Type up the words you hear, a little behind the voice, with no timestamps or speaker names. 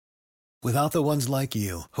Without the ones like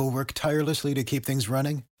you, who work tirelessly to keep things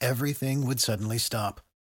running, everything would suddenly stop.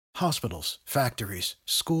 Hospitals, factories,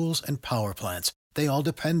 schools, and power plants, they all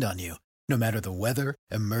depend on you. No matter the weather,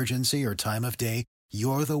 emergency, or time of day,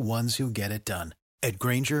 you're the ones who get it done. At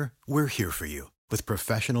Grainger, we're here for you with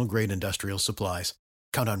professional-grade industrial supplies.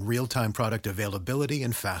 Count on real-time product availability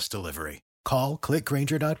and fast delivery. Call, click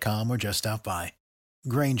Grainger.com, or just stop by.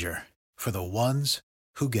 Grainger, for the ones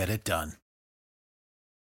who get it done.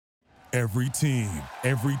 Every team,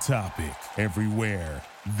 every topic, everywhere.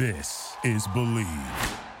 This is Believe.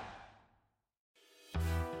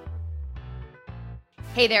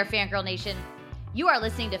 Hey there, Fangirl Nation. You are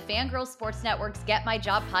listening to Fangirl Sports Network's Get My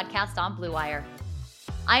Job podcast on Blue Wire.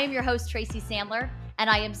 I am your host, Tracy Sandler, and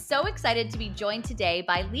I am so excited to be joined today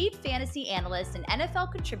by lead fantasy analyst and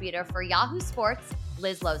NFL contributor for Yahoo Sports,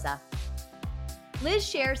 Liz Loza. Liz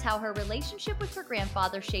shares how her relationship with her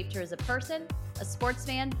grandfather shaped her as a person, a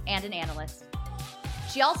sportsman, and an analyst.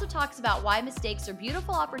 She also talks about why mistakes are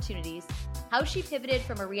beautiful opportunities, how she pivoted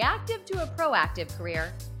from a reactive to a proactive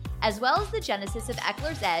career, as well as the genesis of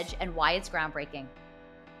Eckler's Edge and why it's groundbreaking.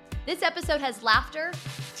 This episode has laughter,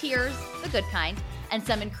 tears, the good kind, and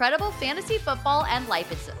some incredible fantasy football and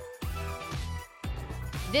life advice.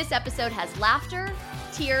 This episode has laughter,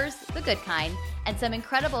 tears, the good kind, and some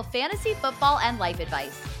incredible fantasy football and life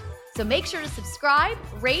advice. So make sure to subscribe,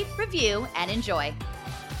 rate, review, and enjoy.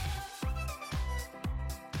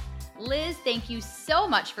 Liz, thank you so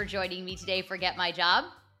much for joining me today for Get My Job.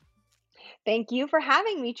 Thank you for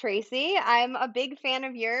having me, Tracy. I'm a big fan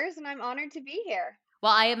of yours, and I'm honored to be here.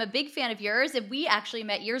 Well, I am a big fan of yours, and we actually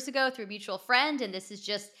met years ago through a mutual friend, and this has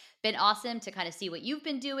just been awesome to kind of see what you've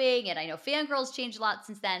been doing, and I know Fangirl's changed a lot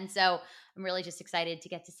since then, so I'm really just excited to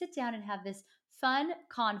get to sit down and have this fun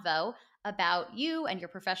convo about you and your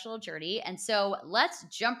professional journey. And so let's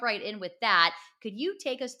jump right in with that. Could you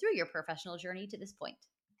take us through your professional journey to this point?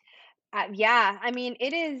 Yeah, I mean,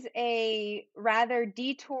 it is a rather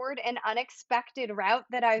detoured and unexpected route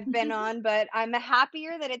that I've been on, but I'm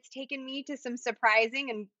happier that it's taken me to some surprising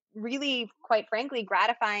and really, quite frankly,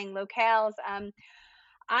 gratifying locales.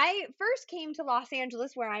 I first came to Los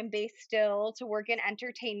Angeles, where I'm based still, to work in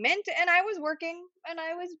entertainment, and I was working and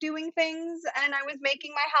I was doing things and I was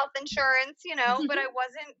making my health insurance, but I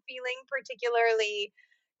wasn't feeling particularly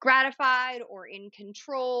gratified or in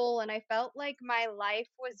control. And I felt like my life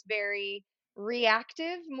was very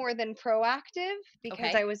reactive more than proactive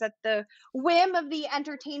because Okay. I was at the whim of the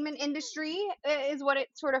entertainment industry, is what it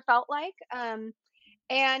sort of felt like.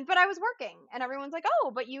 But I was working and everyone's like,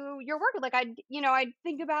 "Oh, but you're working." Like I'd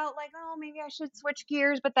think about like, "Oh, maybe I should switch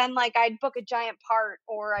gears," but then like I'd book a giant part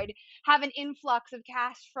or I'd have an influx of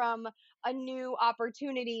cast from a new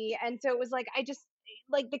opportunity. And so it was like I just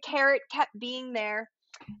like the carrot kept being there.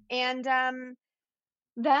 And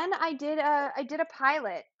then I did a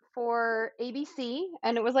pilot for ABC,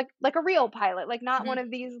 and it was like a real pilot, like not one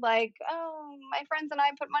of these like, "Oh, my friends and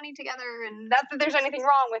I put money together," and not that there's anything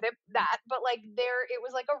wrong with but like it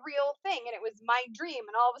was like a real thing, and it was my dream.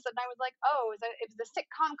 And all of a sudden I was like, "Oh, it was a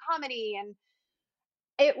sitcom comedy." And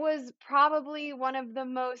it was probably one of the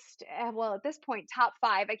most, well, at this point, top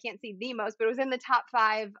 5. I can't see the most, but it was in the top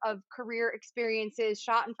 5 of career experiences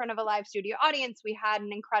shot in front of a live studio audience. We had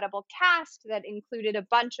an incredible cast that included a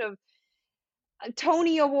bunch of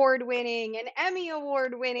Tony Award winning and Emmy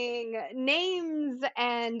Award winning names.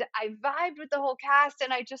 And I vibed with the whole cast.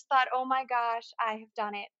 And I just thought, oh my gosh, I have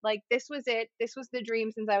done it. Like, this was it. This was the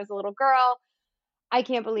dream since I was a little girl. I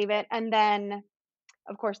can't believe it. And then,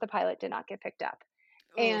 of course, the pilot did not get picked up.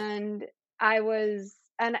 And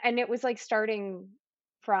and it was like starting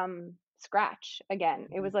from scratch again.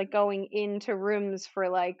 It was like going into rooms for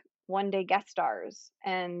like one day guest stars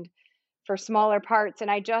and for smaller parts.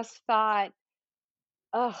 And I just thought,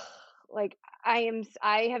 oh, like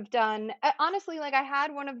I have done, honestly, like I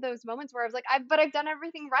had one of those moments where I was like, I've done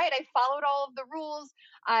everything right. I followed all of the rules.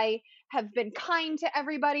 I have been kind to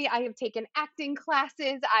everybody. I have taken acting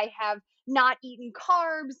classes. I have not eaten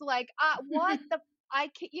carbs. Like, what the,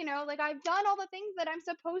 like I've done all the things that I'm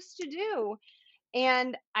supposed to do.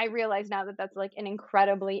 And I realize now that that's like an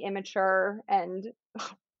incredibly immature and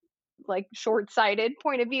like short-sighted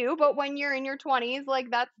point of view. But when you're in your 20s, like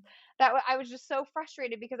I was just so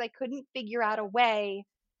frustrated because I couldn't figure out a way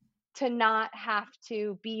to not have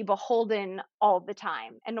to be beholden all the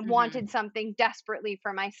time, and wanted something desperately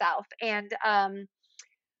for myself. And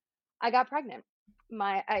I got pregnant.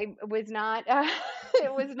 I was not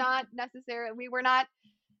it was not necessary. We were not.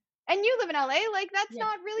 And you live in LA, like that's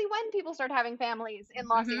not really when people start having families in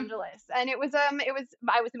Los Angeles. And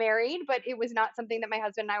I was married, but it was not something that my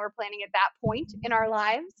husband and I were planning at that point in our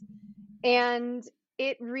lives. And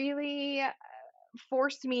it really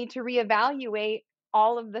forced me to reevaluate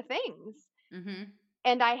all of the things. Mhm.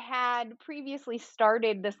 And I had previously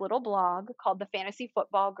started this little blog called The Fantasy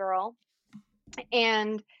Football Girl,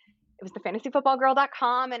 and it was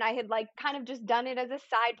thefantasyfootballgirl.com, and I had like kind of just done it as a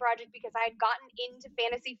side project because I had gotten into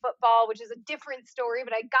fantasy football, which is a different story,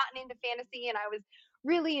 but I'd gotten into fantasy and I was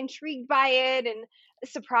really intrigued by it and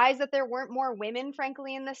surprised that there weren't more women,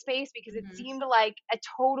 frankly, in the space because it Mhm. seemed like a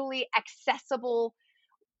totally accessible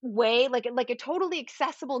way, like a totally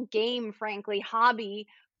accessible game, frankly, hobby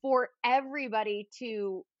for everybody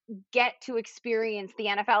to get to experience the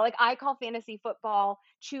NFL. Like I call fantasy football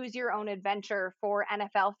choose your own adventure for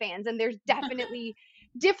NFL fans. And there's definitely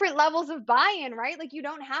different levels of buy-in, right? Like you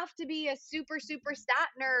don't have to be a super stat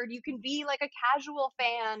nerd. You can be like a casual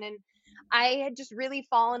fan. And I had just really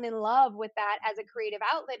fallen in love with that as a creative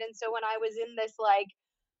outlet. And so when I was in this like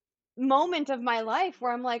moment of my life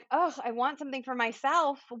where I'm like, "Oh, I want something for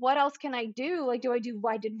myself. What else can I do?" Like, I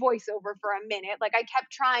did voiceover for a minute. Like, I kept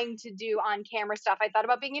trying to do on camera stuff. I thought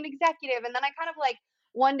about being an executive. And then I kind of like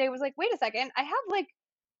one day was like, wait a second, I have like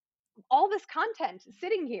all this content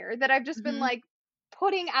sitting here that I've just been Mhm. like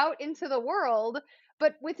putting out into the world,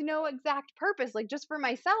 but with no exact purpose, like just for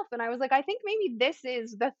myself. And I was like, I think maybe this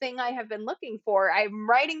is the thing I have been looking for. I'm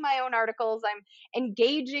writing my own articles, I'm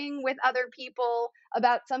engaging with other people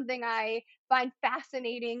about something I find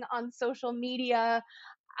fascinating on social media.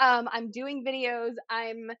 I'm doing videos,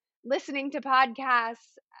 I'm listening to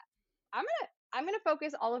podcasts. I'm gonna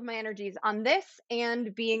focus all of my energies on this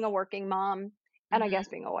and being a working mom, and I Mhm. guess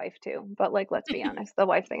being a wife too. But like, let's be honest, the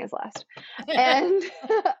wife thing is last. And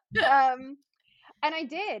um, and I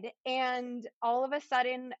did, and all of a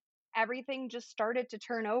sudden, everything just started to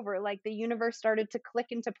turn over. Like the universe started to click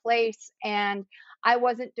into place, and I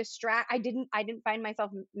wasn't I didn't find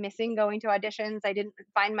myself missing going to auditions. I didn't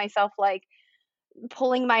find myself like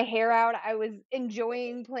pulling my hair out. I was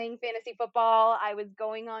enjoying playing fantasy football. I was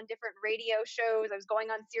going on different radio shows. I was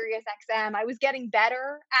going on Sirius XM. I was getting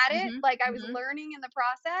better at it. Mhm. Like I was Mhm. learning in the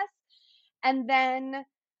process. And then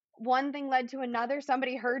one thing led to another.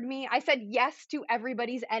 Somebody heard me. I said yes to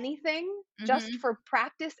everybody's anything just Mhm. for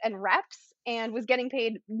practice and reps and was getting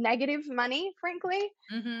paid negative money, frankly.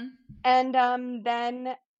 Mhm. And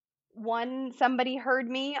then somebody heard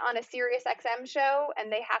me on a Sirius XM show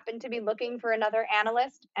and they happened to be looking for another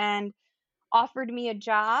analyst and offered me a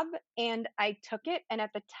job and I took it. And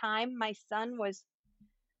at the time, my son was,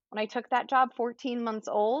 when I took that job, 14 months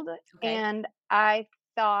old. Okay. And I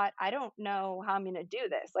thought, I don't know how I'm going to do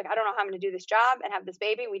this. Like, I don't know how I'm going to do this job and have this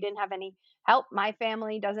baby. We didn't have any help. My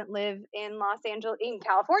family doesn't live in Los Angeles, in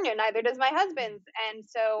California, neither does my husband's. And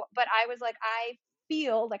so, but I was like, I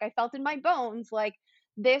felt in my bones like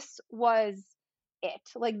this was it.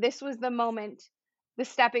 Like, this was the moment, the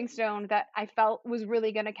stepping stone that I felt was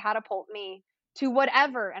really going to catapult me to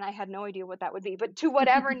whatever, and I had no idea what that would be, but to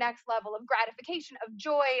whatever next level of gratification, of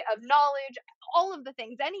joy, of knowledge, all of the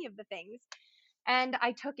things, any of the things. And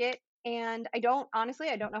I took it, and I don't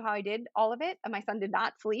know how I did all of it. And my son did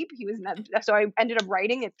not sleep. He was not, so I ended up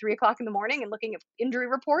writing at 3 o'clock in the morning and looking at injury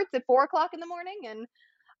reports at 4 o'clock in the morning.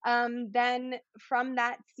 And then from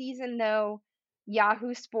that season, though,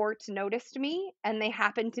 Yahoo Sports noticed me, and they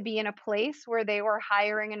happened to be in a place where they were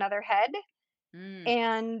hiring another head, Mm.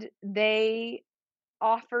 and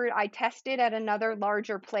I tested at another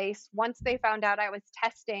larger place. Once they found out I was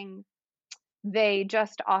testing, they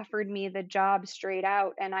just offered me the job straight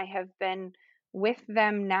out, and I have been with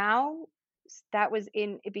them now.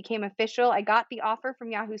 It became official. I got the offer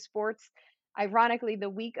from Yahoo Sports, ironically, the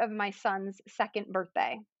week of my son's second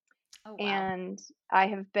birthday. Oh, wow. And I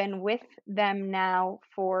have been with them now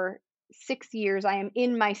for 6 years. I am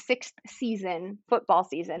in my sixth season, football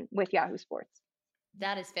season, with Yahoo Sports.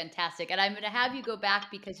 That is fantastic. And I'm going to have you go back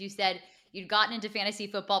because you said you'd gotten into fantasy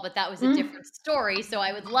football, but that was a Mm. different story. So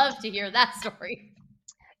I would love to hear that story.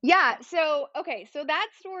 Yeah. So, okay. So that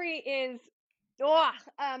story is,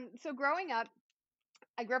 so growing up,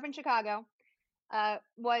 I grew up in Chicago.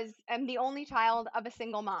 I'm the only child of a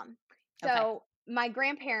single mom. Okay. So my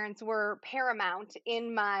grandparents were paramount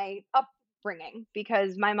in my upbringing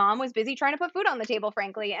because my mom was busy trying to put food on the table,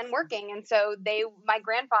 frankly, and working. And so my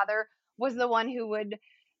grandfather was the one who would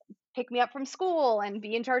pick me up from school and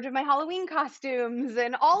be in charge of my Halloween costumes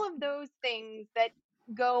and all of those things that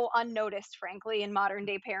go unnoticed, frankly, in modern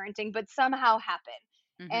day parenting, but somehow happen.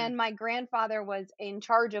 Mhm. And my grandfather was in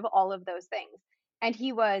charge of all of those things. And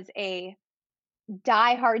he was a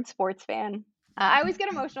diehard sports fan. I always get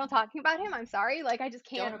emotional talking about him. I'm sorry. Like, I just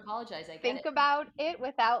Don't can't apologize. I get think it. about it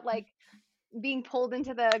without like being pulled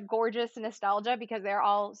into the gorgeous nostalgia because they're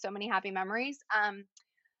all so many happy memories.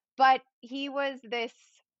 But he was this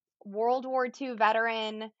World War II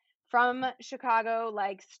veteran from Chicago,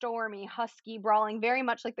 like stormy, husky, brawling, very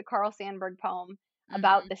much like the Carl Sandburg poem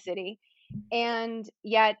about Mhm. the city. And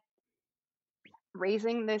yet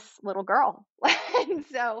raising this little girl. And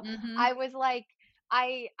so Mhm. I was like,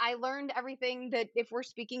 I learned everything that, if we're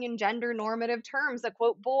speaking in gender normative terms, a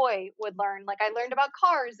quote boy would learn. Like, I learned about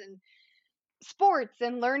cars and sports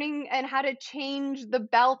and learning and how to change the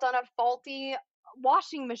belt on a faulty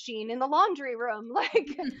washing machine in the laundry room.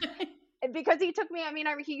 Like, because he took me, I mean,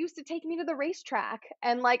 he used to take me to the racetrack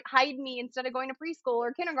and like hide me instead of going to preschool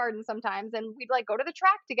or kindergarten sometimes, and we'd like go to the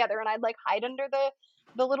track together, and I'd like hide under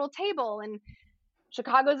the little table. And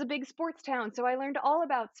Chicago's a big sports town, so I learned all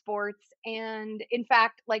about sports. And in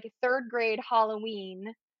fact, like 3rd grade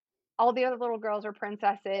Halloween, all the other little girls were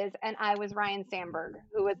princesses, and I was Ryan Sandberg,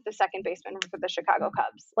 who was the second baseman for the Chicago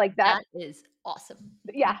Cubs. Like that, That is awesome.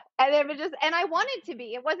 yeah. And it was just, and I wanted to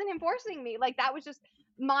be. It wasn't him forcing me. Like that was just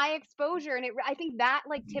my exposure, and I think that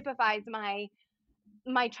like typifies my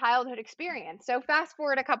childhood experience. So fast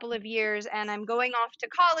forward a couple of years, and I'm going off to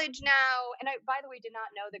college now. And I, by the way, did not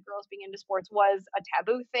know that girls being into sports was a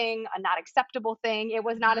taboo thing, a not acceptable thing. It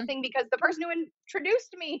was not a Mhm. thing because the person who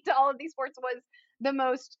introduced me to all of these sports was the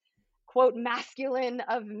most quote masculine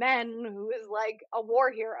of men, who is like a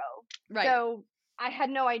war hero. Right. So I had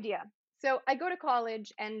no idea. So I go to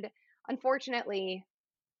college, and unfortunately,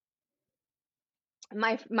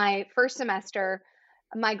 my first semester,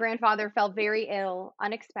 my grandfather fell very ill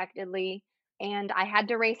unexpectedly, and I had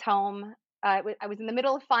to race home. I was in the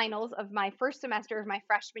middle of finals of my first semester of my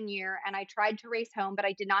freshman year, and I tried to race home, but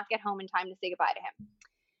I did not get home in time to say goodbye to him.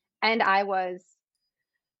 And I was,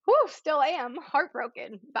 whew, still am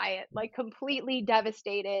heartbroken by it, like completely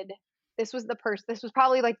devastated. This was the person. This was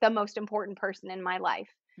probably like the most important person in my life,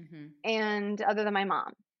 Mhm. and other than my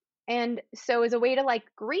mom. And so, as a way to like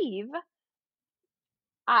grieve,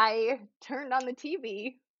 I turned on the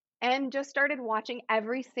TV and just started watching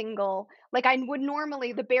every single, like I would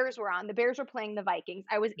normally, the Bears were on. The Bears were playing the Vikings.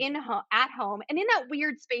 I was at home, and in that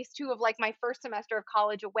weird space too of like my first semester of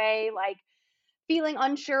college away, like feeling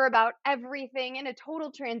unsure about everything, in a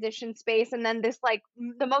total transition space. And then this like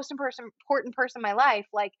the most important person in my life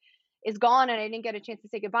like is gone, and I didn't get a chance to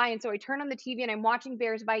say goodbye. And so I turn on the TV and I'm watching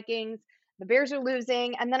Bears Vikings. The Bears are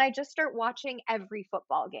losing, and then I just start watching every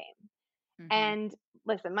football game. Mhm. And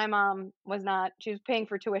listen, my mom was not, she was paying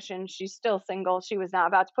for tuition. She's still single. She was not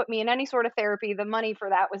about to put me in any sort of therapy. The money for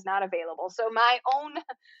that was not available. So my own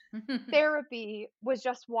therapy was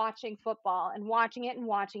just watching football and watching it and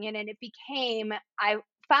watching it. And it became, I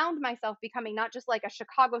found myself becoming not just like a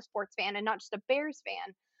Chicago sports fan and not just a Bears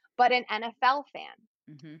fan, but an NFL fan.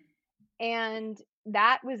 Mhm. And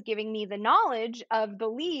that was giving me the knowledge of the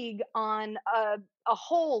league on a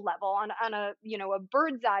whole level, on a, you know, a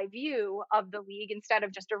bird's eye view of the league instead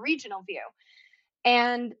of just a regional view.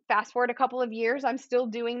 And fast forward a couple of years, I'm still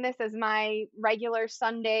doing this as my regular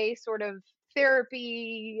Sunday sort of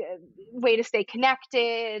therapy, way to stay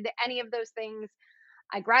connected, any of those things.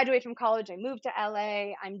 I graduated from college, I moved to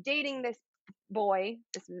LA, I'm dating this boy,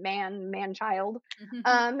 this man child,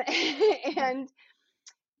 um, and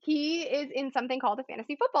he is in something called a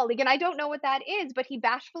fantasy football league, and I don't know what that is, but he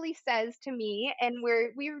bashfully says to me, and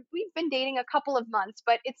we've been dating a couple of months,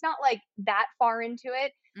 but it's not like that far into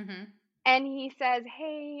it. Mhm. And he says,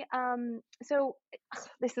 "Hey, so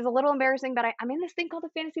this is a little embarrassing, but I'm in this thing called the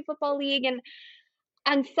fantasy football league, and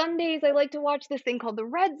on Sundays I like to watch this thing called the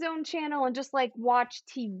Red Zone channel and just like watch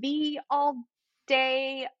TV all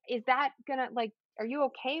day. Is that gonna like, are you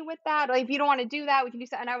okay with that? Like, if you don't want to do that, we can do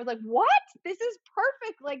so." And I was like, "What? This is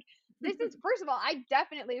perfect. Like, this is, first of all, I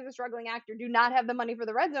definitely, as a struggling actor, do not have the money for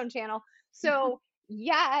the Red Zone channel. So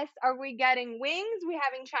yes, are we getting wings? We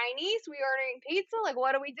having Chinese? We ordering pizza? Like,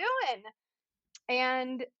 what are we doing?"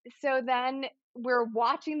 And so then we're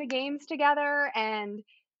watching the games together, and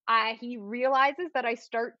he realizes that I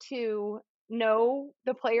start to know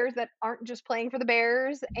the players that aren't just playing for the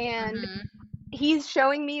Bears, and Mhm. he's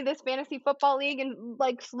showing me this fantasy football league, and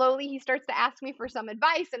like slowly he starts to ask me for some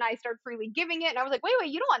advice, and I start freely giving it. And I was like, "Wait,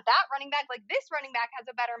 you don't want that running back, like this running back has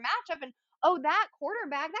a better matchup, and oh, that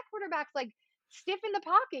quarterback's like stiff in the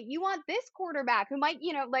pocket, you want this quarterback who might,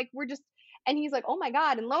 you know, like we're just." And he's like, "Oh my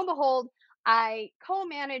god." And lo and behold, I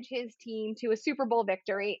co-manage his team to a Super Bowl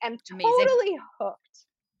victory, and Amazing.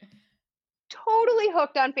 totally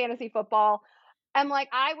hooked on fantasy football. I'm like,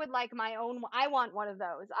 I would like my own, I want one of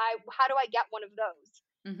those. How do I get one of those?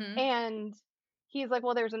 Mhm. And he's like,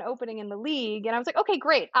 "Well, there's an opening in the league." And I was like, "Okay,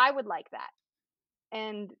 great. I would like that."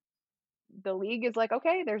 And the league is like,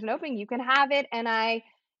 "Okay, there's an opening. You can have it." And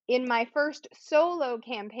in my first solo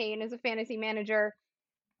campaign as a fantasy manager,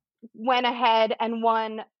 went ahead and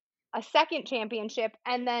won a second championship.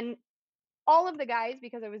 And then all of the guys,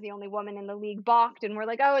 because I was the only woman in the league, balked and were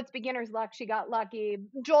like, oh, it's beginner's luck. She got lucky.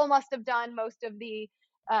 Joel must have done most of the,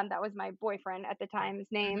 that was my boyfriend at the time's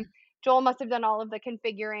name. Joel must have done all of the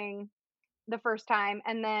configuring the first time.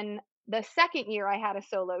 And then the second year I had a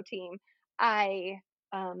solo team, I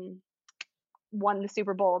won the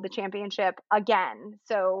Super Bowl, the championship again.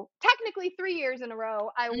 So technically 3 years in a row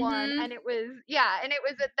I won. And it was, and it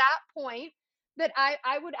was at that point that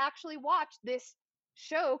I would actually watch this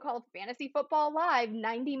show called Fantasy Football Live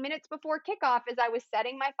 90 minutes before kickoff as I was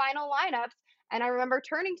setting my final lineups. And I remember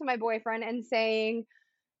turning to my boyfriend and saying,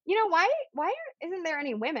 you know, why isn't there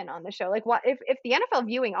any women on the show? Like, what if the NFL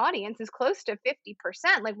viewing audience is close to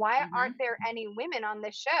 50%? Like, why aren't there any women on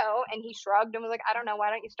this show? And he shrugged and was like, I don't know, why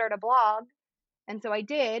don't you start a blog? And so I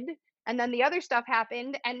did. And then the other stuff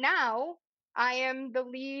happened. And now I am the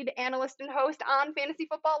lead analyst and host on Fantasy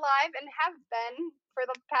Football Live and have been for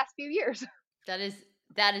the past few years. That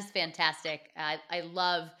is fantastic. I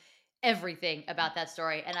love everything about that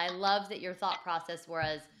story. And I love that your thought process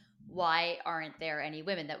was, why aren't there any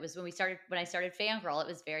women? That was when I started Fangirl, it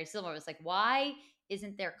was very similar. It was like, why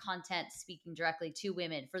isn't there content speaking directly to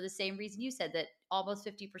women? For the same reason you said, that almost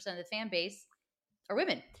 50% of the fan base are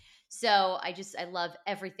women. So I love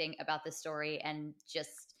everything about this story, and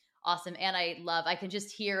just awesome. And I can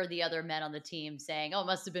just hear the other men on the team saying, oh, it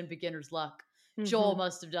must have been beginner's luck. Joel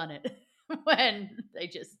must have done it. And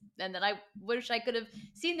then I wish I could have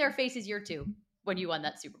seen their faces year 2 when you won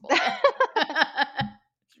that Super Bowl.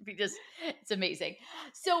 It's amazing.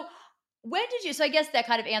 So I guess that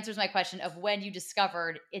kind of answers my question of when you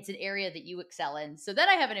discovered it's an area that you excel in. So then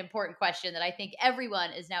I have an important question that I think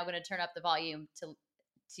everyone is now going to turn up the volume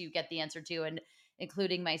to get the answer to, and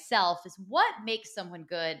including myself, is what makes someone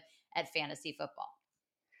good at fantasy football?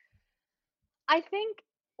 I think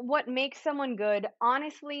what makes someone good,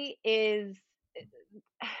 honestly, is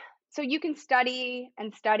so you can study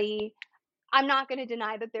and study. I'm not going to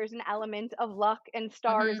deny that there's an element of luck and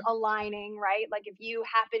stars aligning, right? Like if you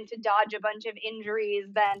happen to dodge a bunch of injuries,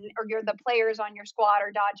 or you're the players on your squad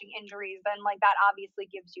are dodging injuries, then like that obviously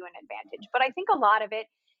gives you an advantage. But I think a lot of it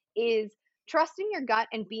is trusting your gut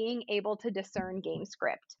and being able to discern game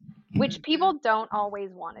script, which people don't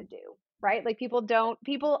always want to do, right? Like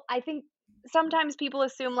I think sometimes people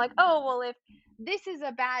assume like, oh, well, if this is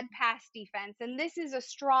a bad pass defense and this is a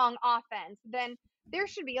strong offense, then there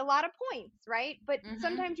should be a lot of points, right? But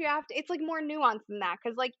sometimes it's like more nuanced than that.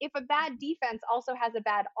 Because like if a bad defense also has a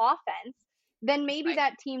bad offense, then maybe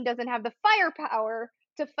that team doesn't have the firepower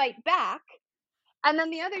to fight back. And then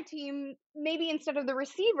the other team, maybe instead of the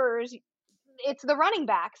receivers, it's the running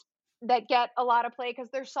backs that get a lot of play because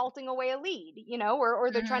they're salting away a lead,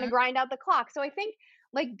 or they're trying to grind out the clock. So I think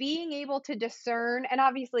like being able to discern, and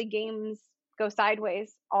obviously games go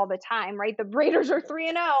sideways all the time, right? The Raiders are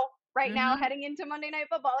 3-0 right now heading into Monday Night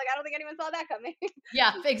Football. Like, I don't think anyone saw that coming.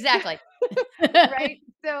 Yeah, exactly. Right.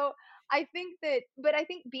 So I think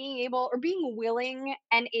being able or being willing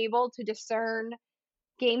and able to discern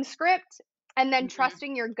game script and then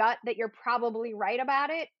trusting your gut that you're probably right about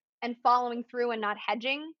it and following through and not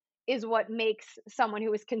hedging is what makes someone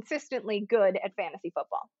who is consistently good at fantasy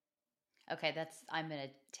football. Okay, I'm going to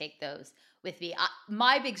take those with me.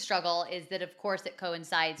 My big struggle is that, of course, it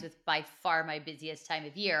coincides with by far my busiest time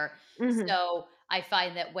of year. So I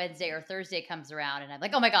find that Wednesday or Thursday comes around and I'm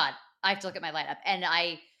like, oh my God, I have to look at my lineup. And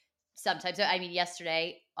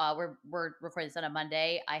yesterday, we're recording this on a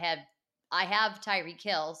Monday. I have Tyreek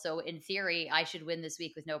Hill. So in theory, I should win this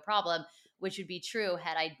week with no problem, which would be true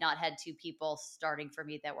had I not had 2 people starting for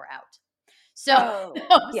me that were out. So,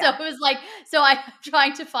 it was like, so I'm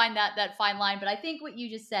trying to find that fine line. But I think what you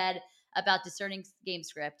just said about discerning game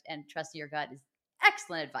script and trusting your gut is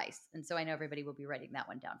excellent advice. And so I know everybody will be writing that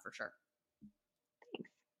one down for sure. Thanks.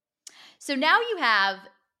 So now you have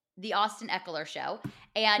the Austin Ekeler show,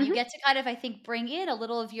 and you get to kind of, I think, bring in a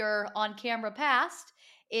little of your on-camera past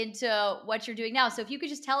into what you're doing now. So if you could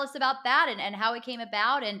just tell us about that and how it came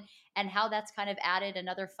about and how that's kind of added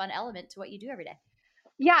another fun element to what you do every day.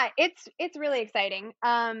 Yeah, it's really exciting.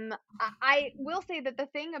 I will say that the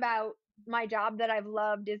thing about my job that I've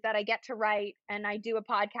loved is that I get to write and I do a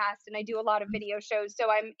podcast and I do a lot of video shows.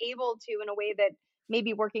 So I'm able to, in a way that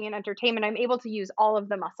maybe working in entertainment, I'm able to use all of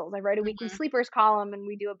the muscles. I write a weekly sleepers column and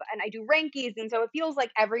I do rankies. And so it feels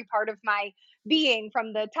like every part of my being,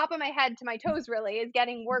 from the top of my head to my toes, really is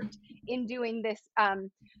getting worked in doing this,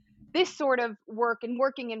 this sort of work and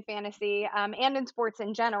working in fantasy, and in sports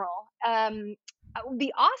in general.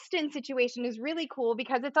 The Austin situation is really cool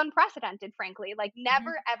because it's unprecedented, frankly. Like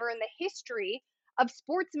never ever in the history of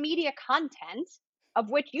sports media content of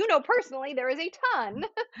which you know personally there is a ton,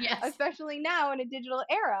 Yes. especially now in a digital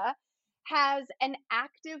era, has an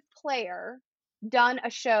active player done a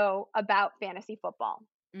show about fantasy football?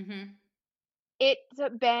 Mhm. It's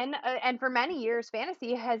been, and for many years,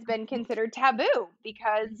 fantasy has been considered taboo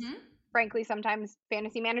because, Mhm. frankly, sometimes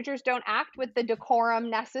fantasy managers don't act with the decorum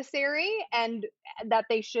necessary and that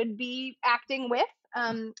they should be acting with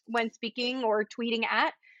when speaking or tweeting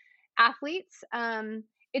at athletes.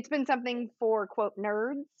 It's been something for quote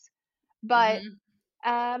nerds, but Mhm.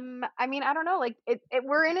 I mean, I don't know, like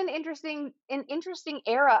we're in an interesting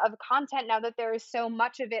era of content now that there is so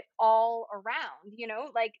much of it all around, you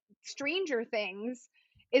know? Like Stranger Things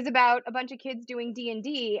is about a bunch of kids doing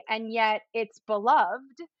D&D and yet it's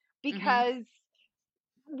beloved Mhm. because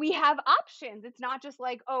we have options. It's not just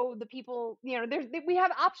like, oh, the people, you know, we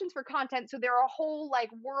have options for content, so there are a whole like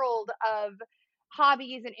world of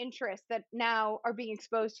hobbies and interests that now are being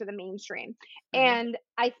exposed to the mainstream. Mhm. And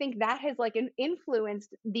I think that has like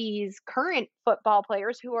influenced these current football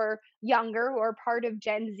players who are younger, who are part of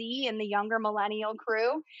Gen Z and the younger millennial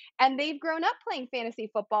crew, and they've grown up playing fantasy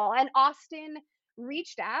football. And Austin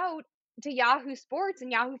reached out to Yahoo Sports,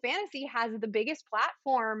 and Yahoo Fantasy has the biggest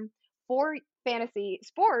platform for fantasy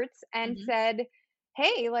sports and Mhm. said,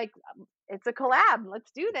 "Hey, like it's a collab.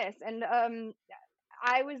 Let's do this." And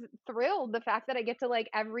I was thrilled the fact that I get to like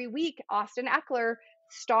every week Austin Eckler,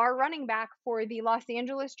 star running back for the Los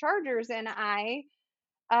Angeles Chargers, and I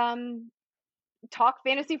um talk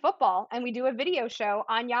fantasy football and we do a video show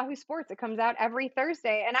on Yahoo Sports. It comes out every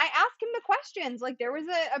Thursday and I ask him the questions. Like there was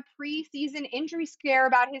a preseason injury scare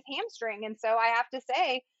about his hamstring and so I have to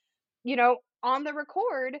say, you know, on the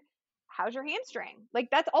record, how's your hamstring? Like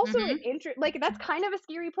that's also an Mhm. like that's kind of a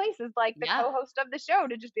scary place is like the Yeah. co-host of the show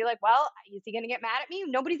to just be like, well, is he going to get mad at me?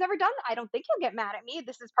 Nobody's ever done that. I don't think he'll get mad at me.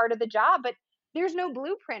 This is part of the job, but there's no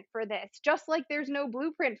blueprint for this. Just like there's no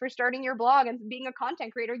blueprint for starting your blog and being a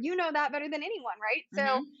content creator. You know that better than anyone, right?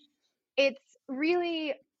 So Mhm. it's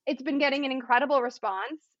really it's been getting an incredible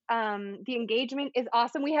response. The engagement is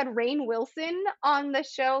awesome. We had Rainn Wilson on the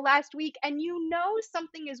show last week, and you know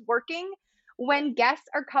something is working when guests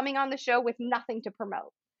are coming on the show with nothing to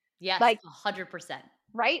promote. Yes, Like, 100%.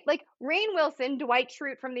 right? Like Rainn Wilson, Dwight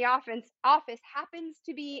Schrute from The Office happens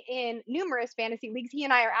to be in numerous fantasy leagues. He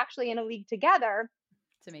and I are actually in a league together,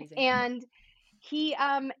 It's amazing. and he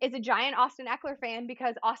is a giant Austin Eckler fan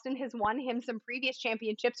because Austin has won him some previous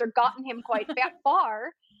championships or gotten him quite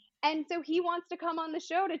far. And so he wants to come on the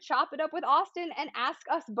show to chop it up with Austin and ask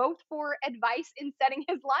us both for advice in setting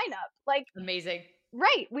his lineup. Like, Amazing.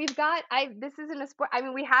 right, we've got this isn't a sport. I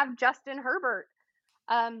mean, we have Justin Herbert,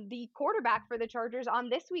 the quarterback for the Chargers on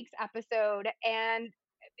this week's episode and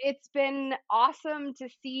it's been awesome to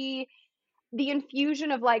see the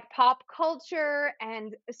infusion of like pop culture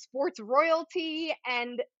and sports royalty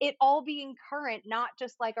and it all being current, not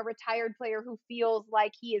just like a retired player who feels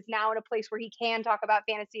like he is now in a place where he can talk about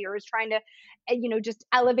fantasy or is trying to, you know, just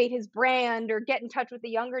elevate his brand or get in touch with the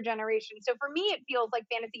younger generation. So for me, it feels like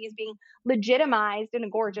fantasy is being legitimized in a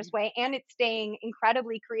gorgeous Mhm. way and it's staying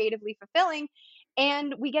incredibly creatively fulfilling.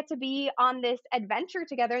 And we get to be on this adventure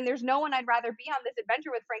together. And there's no one I'd rather be on this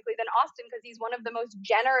adventure with, frankly, than Austin, because he's one of the most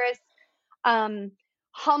generous um,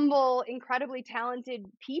 humble, incredibly talented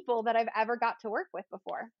people that I've ever got to work with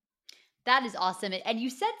before. That is awesome, and you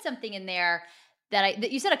said something in there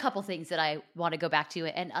that you said a couple things that I wanna go back to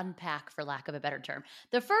and unpack, for lack of a better term.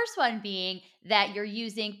 The first one being that you're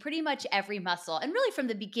using pretty much every muscle, and really from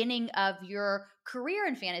the beginning of your career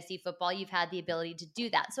in fantasy football, you've had the ability to do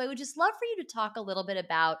that. So I would just love for you to talk a little bit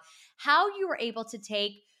about how you were able to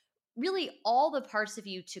take really all the parts of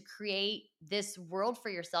you to create this world for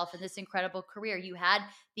yourself and this incredible career. You had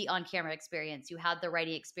the on camera experience, you had the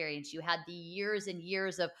writing experience, you had the years and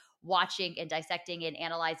years of watching and dissecting and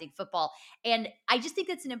analyzing football. And I just think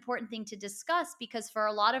that's an important thing to discuss because for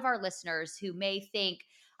a lot of our listeners who may think,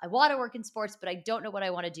 I want to work in sports, but I don't know what I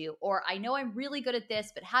want to do, or I know I'm really good at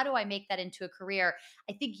this, but how do I make that into a career?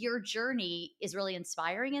 I think your journey is really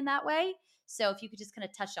inspiring in that way. So if you could just kind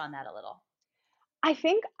of touch on that a little. I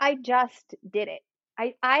think I just did it.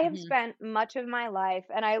 I have Hmm. spent much of my life,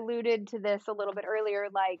 and I alluded to this a little bit earlier,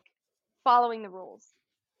 like following the rules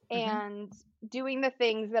Hmm. and doing the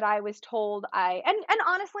things that I was told and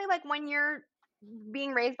honestly, like when you're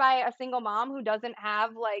being raised by a single mom who doesn't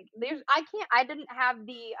have like I didn't have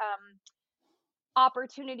the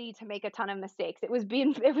opportunity to make a ton of mistakes. It was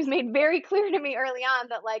made very clear to me early on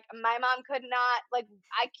that like my mom could not like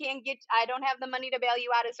I don't have the money to bail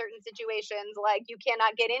you out of certain situations. Like you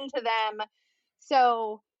cannot get into them.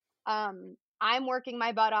 So I'm working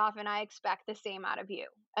my butt off and I expect the same out of you.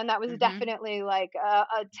 And that was Mm-hmm. definitely like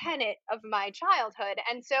a tenet of my childhood.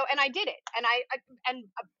 And so, and I did it. And and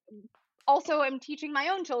also am teaching my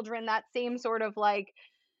own children that same sort of like,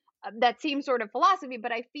 that same sort of philosophy.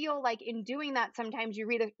 But I feel like in doing that, sometimes you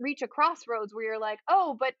reach a crossroads where you're like,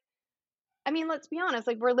 oh, but I mean, let's be honest,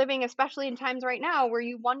 like we're living, especially in times right now, where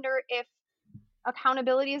you wonder if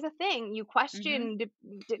accountability is a thing. You Mm-hmm. question,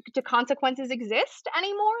 do consequences exist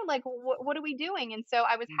anymore? Like, what are we doing? And so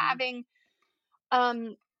I was Mm-hmm. having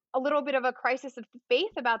um, a little bit of a crisis of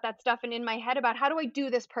faith about that stuff, and in my head about how do I do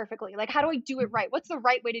this perfectly? Like, how do I do it right? What's the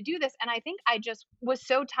right way to do this? And I think I just was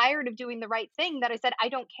so tired of doing the right thing that I said, I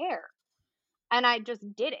don't care. And I just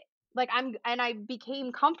did it. Like, and I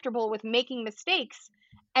became comfortable with making mistakes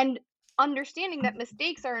and understanding that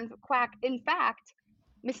mistakes are in fact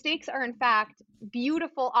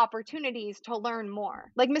beautiful opportunities to learn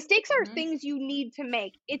more. Like, mistakes are Mm-hmm. things you need to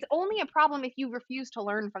make. It's only a problem if you refuse to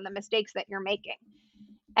learn from the mistakes that you're making.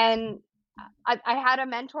 And I had a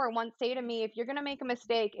mentor once say to me, if you're going to make a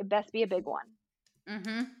mistake, it best be a big one.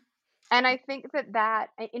 Mm-hmm. And I think that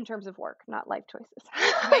in terms of work, not life choices.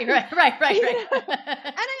 Right, You right. know? And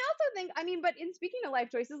I also think, I mean, but in speaking of life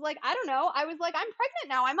choices, like, I don't know, I was like, I'm pregnant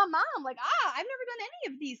now. I'm a mom. Like, I've never done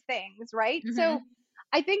any of these things. Right. Mm-hmm. So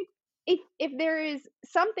I think if there is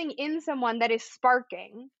something in someone that is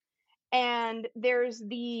sparking and there's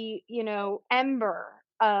the, ember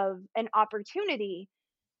of an opportunity,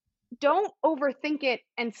 don't overthink it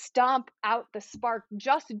and stomp out the spark.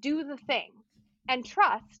 Just do the thing and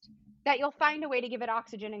trust that you'll find a way to give it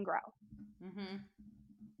oxygen and grow. Mm-hmm.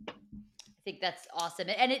 I think that's awesome.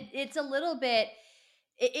 And it's a little bit,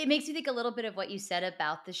 it makes me think a little bit of what you said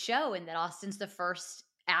about the show and that Austin's the first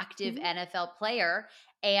active Mhm. NFL player.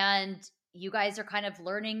 And you guys are kind of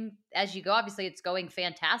learning as you go. Obviously, it's going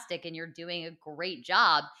fantastic and you're doing a great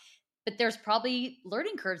job, but there's probably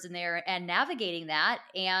learning curves in there and navigating that.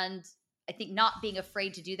 And I think not being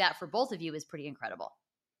afraid to do that for both of you is pretty incredible.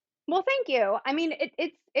 Well, thank you. I mean,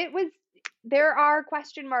 it was, there are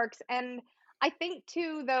question marks. And I think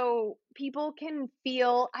too, though, people can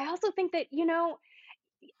feel, I also think that, when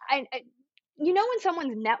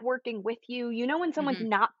someone's networking with you, when someone's Mm-hmm.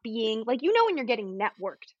 not being like, when you're getting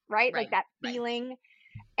networked, right? Like Right, that right. feeling.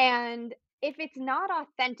 And if it's not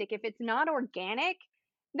authentic, if it's not organic,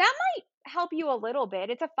 that might help you a little bit.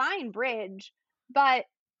 It's a fine bridge, but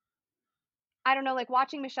I don't know, like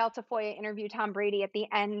watching Michelle Tafoya interview Tom Brady at the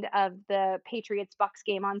end of the Patriots Bucks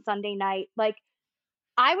game on Sunday night, like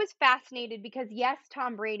I was fascinated because yes,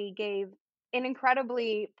 Tom Brady gave an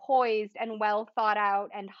incredibly poised and well thought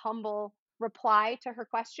out and humble reply to her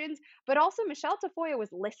questions, but also Michelle Tafoya was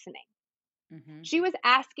listening. Mm-hmm. She was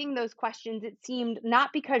asking those questions, it seemed,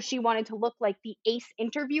 not because she wanted to look like the ace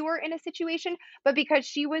interviewer in a situation, but because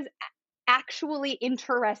she was actually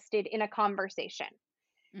interested in a conversation.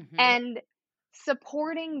 Mm-hmm. And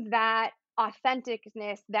supporting that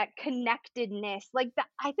authenticness, that connectedness, like that,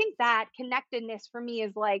 I think that connectedness for me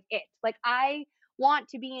is like it. Like I want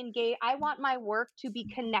to be engaged. I want my work to be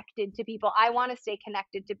connected to people. I want to stay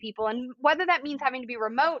connected to people. And whether that means having to be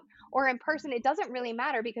remote or in person, it doesn't really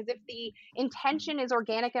matter because if the intention is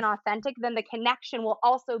organic and authentic, then the connection will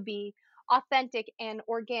also be authentic and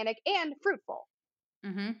organic and fruitful.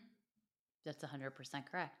 Mm-hmm. That's 100%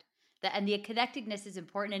 correct. And the connectedness is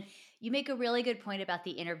important. And you make a really good point about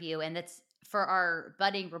the interview. And that's for our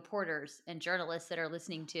budding reporters and journalists that are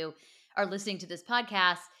listening to this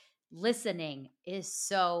podcast. Listening is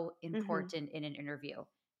so Hmm. important in an interview.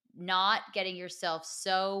 Not getting yourself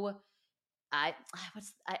so I'm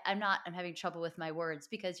having trouble with my words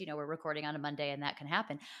because we're recording on a Monday and that can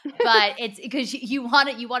happen. But it's because you want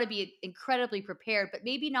to be incredibly prepared, but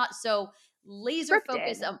maybe not so laser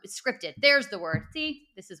focused, Scripted. scripted. There's the word. See,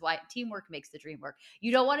 this is why teamwork makes the dream work.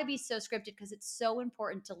 You don't want to be so scripted because it's so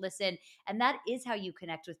important to listen, and that is how you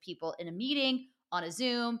connect with people in a meeting, on a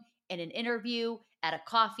Zoom, in an interview, at a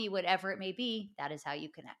coffee, whatever it may be. That is how you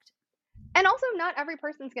connect. And also, not every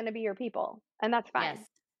person's going to be your people, and that's Yes. fine.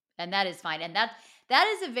 And that is fine. And that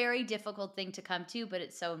is a very difficult thing to come to, but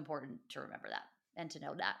it's so important to remember that and to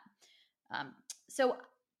know that. So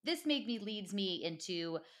this leads me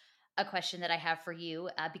into a question that I have for you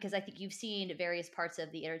because I think you've seen various parts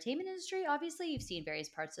of the entertainment industry. Obviously, you've seen various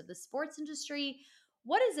parts of the sports industry.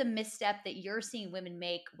 What is a misstep that you're seeing women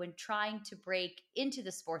make when trying to break into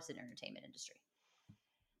the sports and entertainment industry?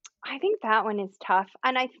 I think that one is tough.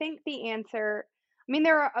 And I think the answer, I mean,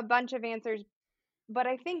 there are a bunch of answers, but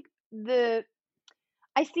I think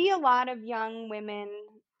I see a lot of young women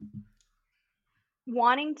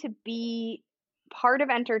wanting to be part of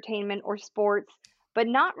entertainment or sports, but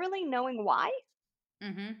not really knowing why.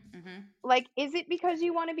 Like, is it because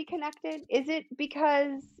you want to be connected? Is it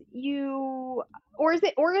because you, or is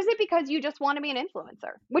it because you just want to be an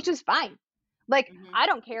influencer, which is fine. Like, I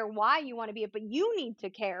don't care why you want to be it, but you need to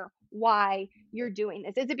care why you're doing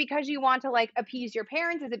this. Is it because you want to like appease your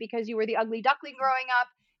parents? Is it because you were the ugly duckling growing up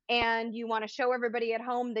and you want to show everybody at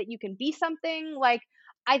home that you can be something? Like,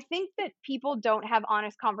 I think that people don't have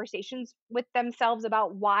honest conversations with themselves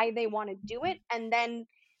about why they want to do it. And then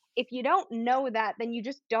if you don't know that, then you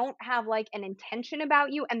just don't have like an intention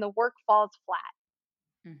about you and the work falls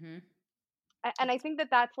flat. And I think that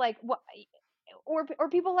that's like what, or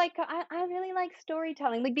people like, I really like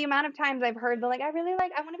storytelling. Like the amount of times I've heard, they're like, I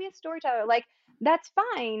want to be a storyteller. Like, that's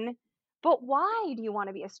fine. But why do you want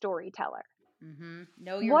to be a storyteller?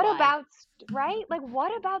 Know your What why. about, right? Like,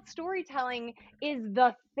 what about storytelling is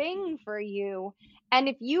the thing for you? And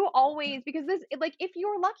if you always, because this, like, if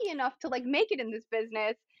you're lucky enough to like make it in this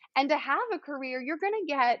business and to have a career, you're going to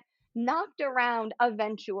get knocked around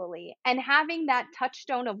eventually. And having that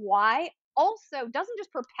touchstone of why also doesn't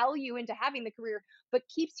just propel you into having the career, but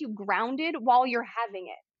keeps you grounded while you're having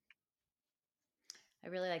it. I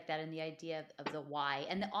really like that, and the idea of the why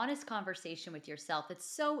and the honest conversation with yourself. It's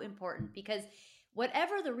so important because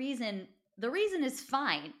whatever the reason is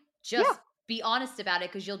fine. Just be honest about it,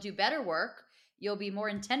 because you'll do better work. You'll be more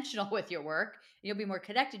intentional with your work. You'll be more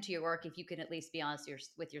connected to your work if you can at least be honest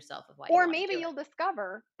with yourself of why. Or maybe you'll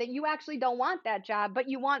discover that you actually don't want that job, but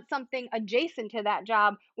you want something adjacent to that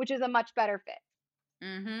job, which is a much better fit.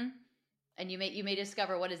 And you may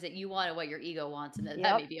discover what is it you want and what your ego wants, and that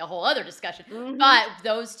may be a whole other discussion. But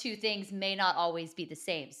those two things may not always be the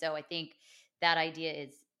same. So I think that idea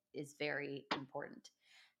is very important.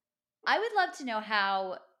 I would love to know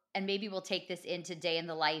how, and maybe we'll take this into day in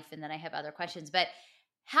the life, and then I have other questions, but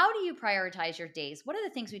how do you prioritize your days? One of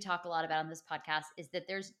the things we talk a lot about on this podcast is that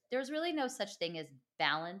there's really no such thing as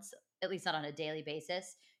balance, at least not on a daily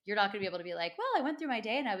basis. You're not going to be able to be like, well, I went through my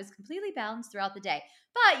day and I was completely balanced throughout the day.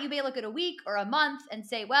 But you may look at a week or a month and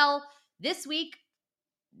say, well, this week,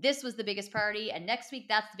 this was the biggest priority, and next week,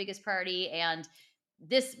 that's the biggest priority, and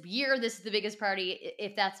this year, this is the biggest priority,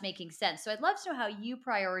 if that's making sense. So I'd love to know how you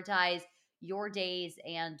prioritize your days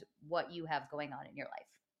and what you have going on in your life.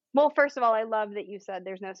 Well, first of all, I love that you said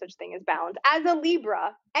there's no such thing as balance. As a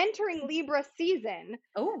Libra, entering Libra season,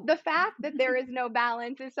 the fact that there is no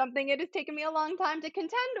balance is something it has taken me a long time to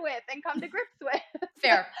contend with and come to grips with.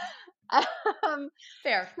 Fair.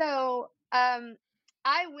 So,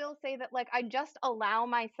 I will say that like I just allow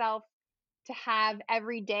myself to have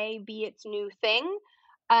every day be its new thing.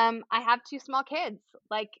 I have 2 small kids.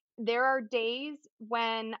 Like there are days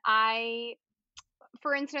when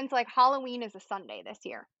for instance, like Halloween is a Sunday this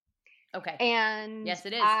year. Okay. And yes,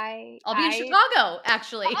 it is. I'll be in Chicago,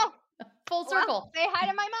 actually. Oh, full circle. Well, say hi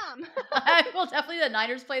to my mom. I will definitely. The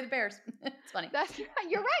Niners play the Bears. It's funny.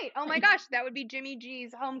 You're right. Oh my gosh, that would be Jimmy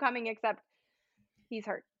G's homecoming, except he's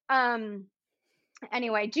hurt.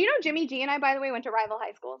 Anyway, do you know Jimmy G and I, by the way, went to rival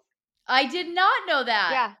high schools? I did not know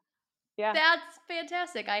that. Yeah. That's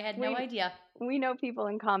fantastic. I had no idea. We know people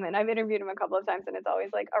in common. I've interviewed him a couple of times, and it's always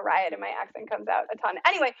like a riot, and my accent comes out a ton.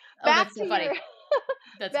 Anyway, back to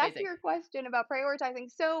your question about prioritizing.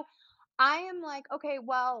 So I am like, okay,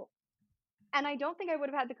 well, and I don't think I would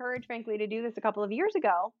have had the courage, frankly, to do this a couple of years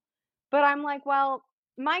ago, but I'm like, well,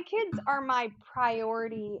 my kids are my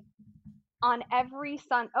priority on every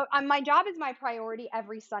my job is my priority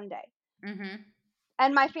every Sunday.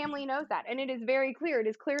 And my family knows that. And it is very clear. It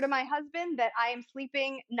is clear to my husband that I am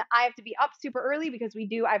sleeping. I have to be up super early because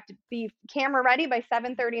I have to be camera ready by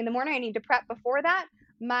 7:30 in the morning. I need to prep before that.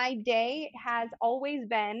 My day has always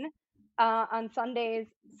been on Sundays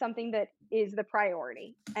something that is the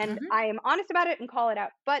priority. And I am honest about it and call it out.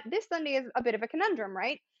 But this Sunday is a bit of a conundrum,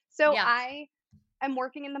 right? So I am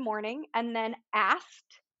working in the morning and then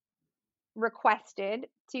requested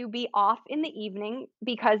to be off in the evening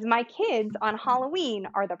because my kids on Halloween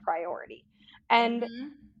are the priority. And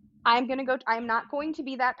I'm not going to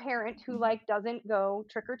be that parent who like doesn't go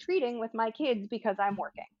trick-or-treating with my kids because I'm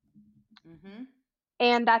working.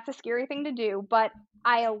 And that's a scary thing to do, but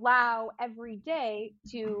I allow every day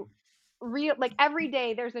to every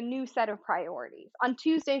day there's a new set of priorities. On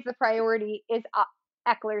Tuesdays, the priority is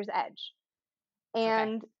Eckler's Edge.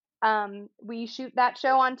 And we shoot that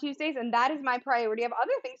show on Tuesdays, and that is my priority. I have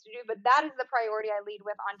other things to do, but that is the priority I lead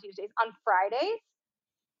with on Tuesdays. On Fridays,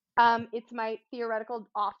 it's my theoretical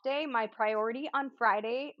off day. My priority on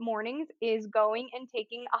Friday mornings is going and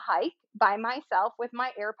taking a hike by myself with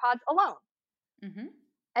my AirPods alone.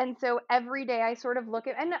 And so every day I sort of look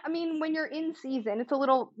at, and I mean, when you're in season, it's a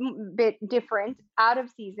little bit different out of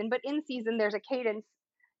season, but in season, there's a cadence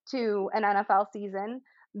to an NFL season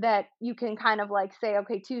that you can kind of like say,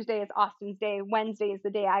 okay, Tuesday is Austin's day, Wednesday is the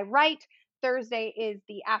day I write, Thursday is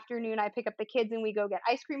the afternoon I pick up the kids and we go get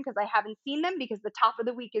ice cream because I haven't seen them because the top of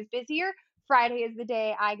the week is busier. Friday is the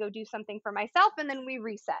day I go do something for myself and then we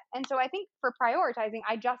reset. And so I think for prioritizing,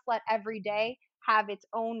 I just let every day have its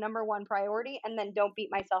own number one priority and then don't beat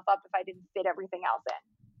myself up if I didn't fit everything else in.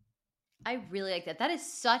 I really like that. That is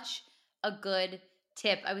such a good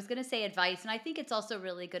tip. I was going to say advice, and I think it's also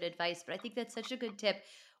really good advice, but I think that's such a good tip.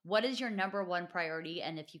 What is your number one priority?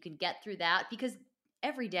 And if you can get through that, because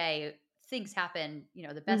every day things happen,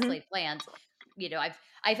 the best laid plans.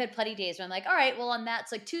 I've had plenty of days where I'm like, all right, well, on that,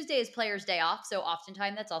 it's like Tuesday is player's day off. So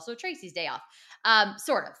oftentimes that's also Tracy's day off.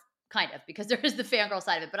 Sort of, kind of, because there is the fangirl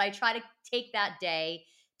side of it. But I try to take that day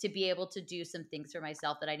to be able to do some things for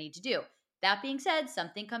myself that I need to do. That being said,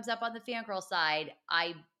 something comes up on the fangirl side.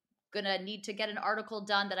 I'm going to need to get an article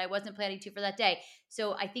done that I wasn't planning to for that day.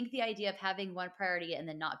 So I think the idea of having one priority and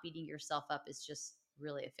then not beating yourself up is just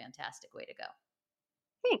really a fantastic way to go.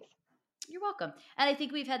 Thanks. You're welcome. And I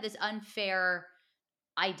think we've had this unfair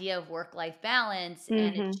idea of work-life balance,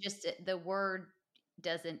 and it's just the word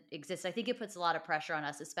doesn't exist. I think it puts a lot of pressure on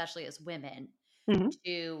us, especially as women,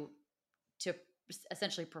 to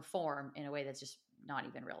essentially perform in a way that's just not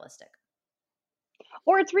even realistic.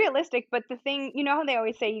 Or it's realistic, but the thing, how they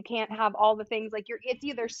always say you can't have all the things, like it's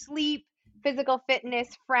either sleep, physical fitness,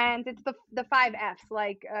 friends. It's the 5 F's.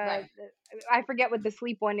 Like Right. I forget what the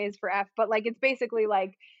sleep one is for F, but like it's basically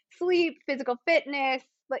like sleep, physical fitness,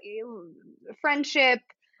 like friendship,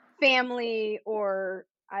 family, or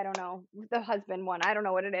I don't know, the husband one. I don't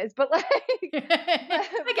know what it is, but like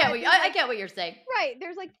I get what you're saying. Right.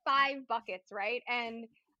 There's like 5 buckets, right? And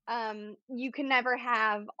you can never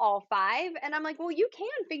have all 5. And I'm like, well, you can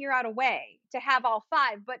figure out a way to have all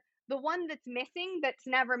 5, but the one that's missing that's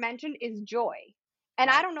never mentioned is joy. And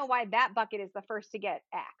I don't know why that bucket is the first to get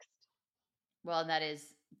axed. Well,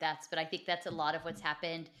 but I think that's a lot of what's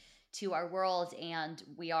happened to our world, and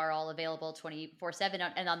we are all available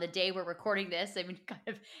 24/7. And on the day we're recording this, I mean, kind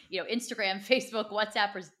of, Instagram, Facebook,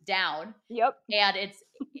 WhatsApp is down. Yep. And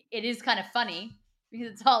it is kind of funny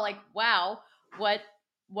because it's all like, wow,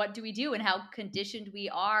 what do we do and how conditioned we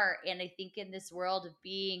are. And I think in this world of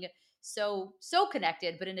being so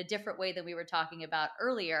connected, but in a different way than we were talking about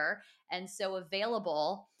earlier, and so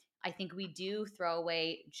available, I think we do throw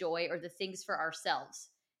away joy or the things for ourselves.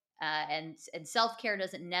 And self-care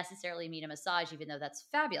doesn't necessarily mean a massage, even though that's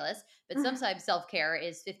fabulous. But sometimes self-care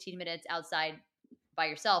is 15 minutes outside by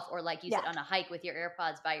yourself, or like you said, on a hike with your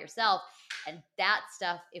AirPods by yourself. And that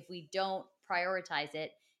stuff, if we don't prioritize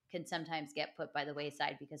it, can sometimes get put by the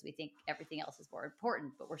wayside because we think everything else is more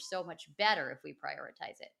important. But we're so much better if we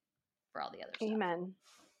prioritize it for all the other stuff. Amen.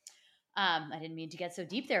 I didn't mean to get so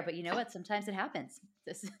deep there, but you know what? Sometimes it happens.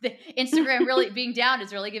 The Instagram really being down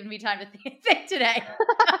is really giving me time to think today.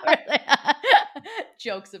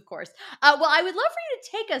 Jokes, of course. Well, I would love for you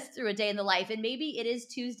to take us through a day in the life, and maybe it is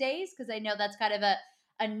Tuesdays because I know that's kind of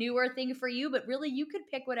a newer thing for you, but really you could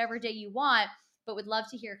pick whatever day you want, but would love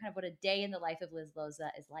to hear kind of what a day in the life of Liz Loza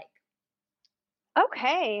is like.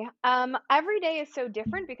 Okay. Every day is so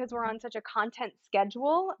different because we're on such a content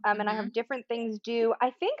schedule, and I have different things due. I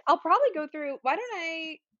think I'll probably go through.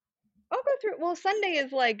 I'll go through. Well, Sunday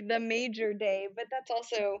is like the major day, but that's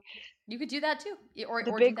also You could do that too, or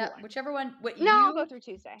the do big that one. whichever one. I'll go through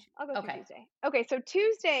Tuesday. Through Okay. Tuesday. Okay, so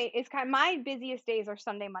Tuesday is my busiest days are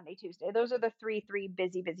Sunday, Monday, Tuesday. Those are the three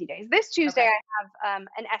busy days. This Tuesday I have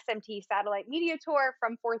an SMT satellite media tour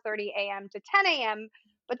from 4:30 a.m. to 10 a.m.,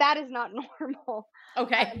 but that is not normal.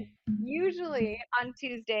 Okay. Usually on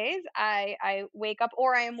Tuesdays, I wake up,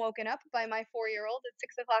 or I am woken up by my 4-year-old at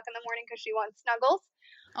 6 o'clock in the morning because she wants snuggles.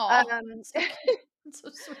 It's so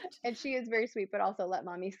sweet. And she is very sweet, but also let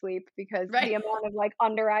mommy sleep because Right. the amount of like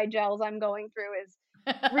under eye gels I'm going through is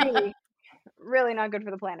really, really not good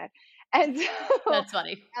for the planet. And so That's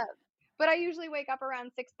funny. but I usually wake up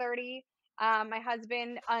around 6:30. My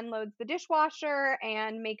husband unloads the dishwasher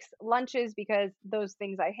and makes lunches because those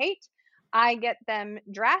things I hate. I get them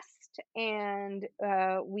dressed, and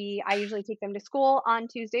I usually take them to school on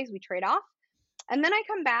Tuesdays. We trade off, and then I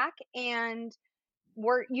come back and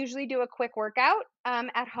usually do a quick workout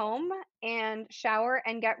at home and shower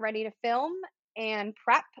and get ready to film and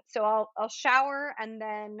prep. So I'll shower and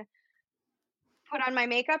then put on my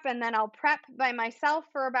makeup, and then I'll prep by myself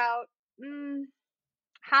for about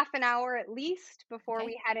half an hour at least before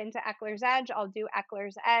we head into Eckler's Edge. I'll do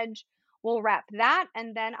Eckler's Edge. We'll wrap that,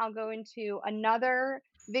 and then I'll go into another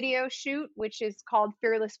video shoot, which is called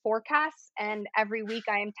Fearless Forecasts. And every week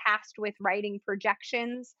I am tasked with writing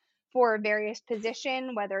projections for various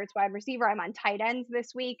position, whether it's wide receiver. I'm on tight ends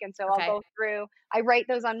this week. And so I'll Okay. go through, I write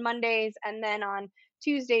those on Mondays, and then on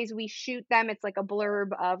Tuesdays we shoot them. It's like a blurb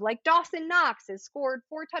of like Dawson Knox has scored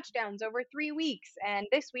 4 touchdowns over 3 weeks, and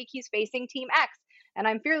this week he's facing team X. And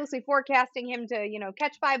I'm fearlessly forecasting him to,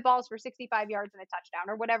 catch 5 balls for 65 yards and a touchdown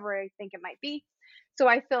or whatever I think it might be. So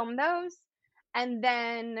I film those. And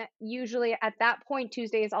then usually at that point,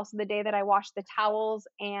 Tuesday is also the day that I wash the towels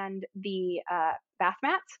and the bath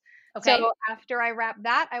mats. Okay. So after I wrap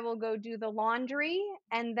that, I will go do the laundry,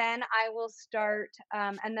 and then I will start,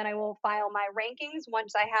 and then I will file my rankings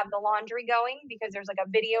once I have the laundry going, because there's like a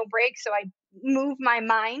video break. So I move my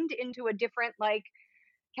mind into a different like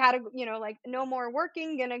category, like no more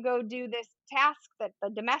working, gonna go do this task, that the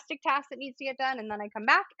domestic task that needs to get done. And then I come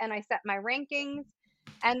back and I set my rankings.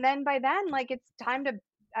 And then by then, like it's time to,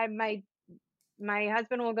 my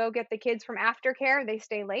husband will go get the kids from aftercare. They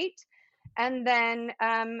stay late. And then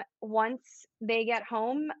once they get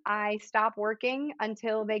home, I stop working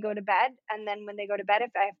until they go to bed. And then when they go to bed,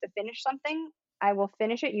 if I have to finish something, I will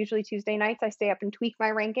finish it. Usually Tuesday nights, I stay up and tweak my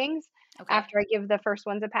rankings Okay. after I give the first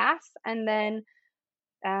ones a pass. And then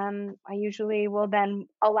I usually will then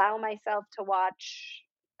allow myself to watch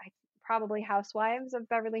probably Housewives of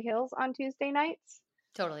Beverly Hills on Tuesday nights.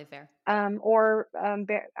 Totally fair. Or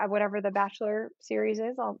whatever the Bachelor series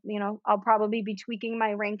is. I'll probably be tweaking my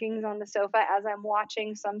rankings on the sofa as I'm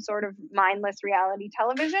watching some sort of mindless reality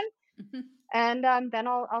television. And then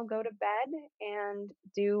I'll go to bed and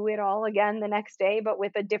do it all again the next day, but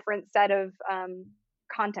with a different set of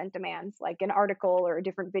content demands, like an article or a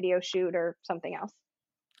different video shoot or something else.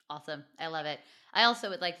 Awesome. I love it. I also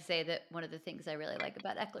would like to say that one of the things I really like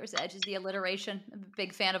about Eckler's Edge is the alliteration. I'm a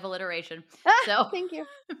big fan of alliteration. So Thank you.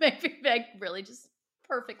 maybe Meg really just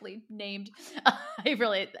perfectly named.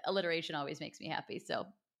 Alliteration always makes me happy. So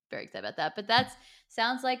very excited about that. But that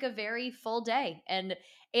sounds like a very full day. And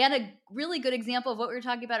a really good example of what we were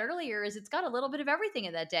talking about earlier is it's got a little bit of everything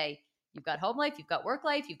in that day. You've got home life, you've got work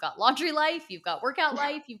life, you've got laundry life, you've got workout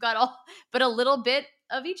life, you've got all, but a little bit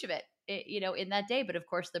of each of it. In that day. But of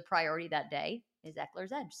course, the priority that day is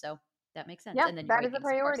Eckler's Edge. So that makes sense. Yeah, And then that is a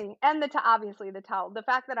priority. And obviously the towel. The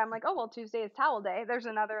fact that I'm like, oh, well, Tuesday is towel day. There's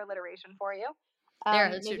another alliteration for you.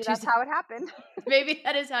 Maybe that's how it happened. Maybe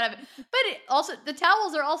that is how it happened. But the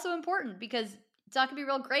towels are also important, because it's not going to be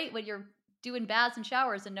real great when you're doing baths and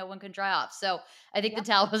showers and no one can dry off. So I think the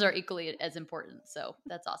towels are equally as important. So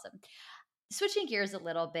that's awesome. Switching gears a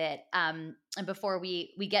little bit, and before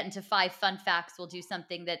we get into 5 fun facts, we'll do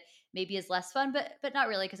something that maybe is less fun, but not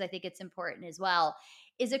really, because I think it's important as well.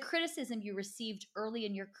 Is a criticism you received early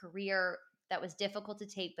in your career that was difficult to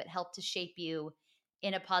take but helped to shape you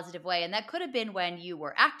in a positive way? And that could have been when you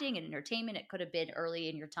were acting in entertainment. It could have been early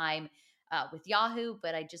in your time with Yahoo,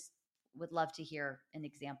 but I just would love to hear an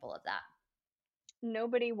example of that.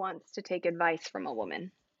 Nobody wants to take advice from a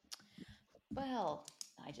woman. Well,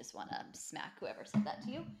 I just want to smack whoever said that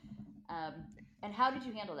to you. And how did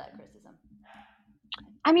you handle that criticism?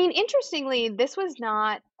 I mean, interestingly, this was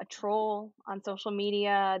not a troll on social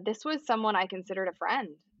media. This was someone I considered a friend.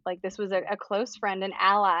 Like, this was a close friend, an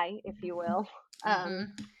ally, if you will.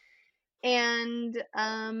 And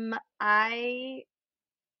I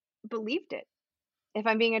believed it. If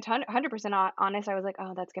I'm being 100% honest, I was like,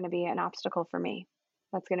 oh, that's going to be an obstacle for me.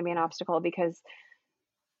 That's going to be an obstacle, because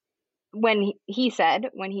when he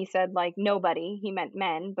said like nobody, he meant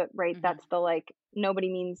men, but that's the like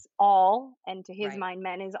nobody means all, and to his mind,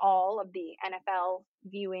 men is all of the NFL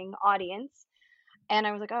viewing audience. And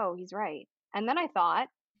I was like, oh, he's right. And then I thought,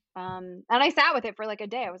 and I sat with it for like a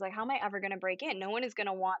day. I was like, how am I ever going to break in? No one is going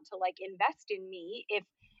to want to like invest in me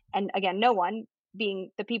and again, no one,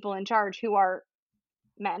 being the people in charge, who are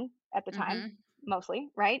men at the time, mostly,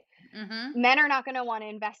 right? Men are not going to want to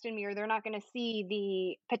invest in me, or they're not going to see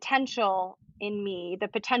the potential in me, the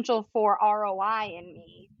potential for ROI in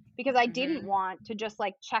me, because I didn't want to just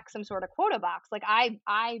like check some sort of quota box. Like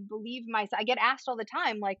I believe myself. I get asked all the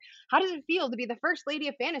time, like, how does it feel to be the first lady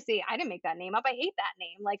of fantasy? I didn't make that name up. I hate that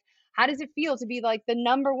name. Like, how does it feel to be like the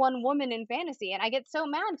 #1 woman in fantasy? And I get so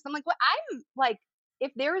mad because I'm like, well, I'm like,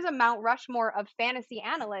 if there is a Mount Rushmore of fantasy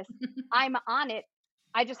analysts, I'm on it.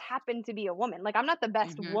 I just happen to be a woman. Like, I'm not the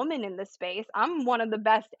best woman in this space. I'm one of the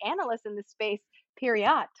best analysts in this space,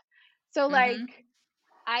 period. So like,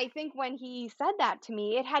 I think when he said that to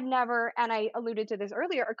me, it had never, and I alluded to this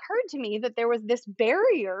earlier, occurred to me that there was this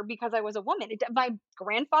barrier because I was a woman. My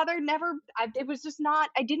grandfather it was just not,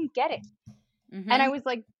 I didn't get it. And I was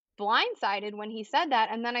like blindsided when he said that.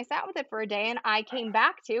 And then I sat with it for a day, and I came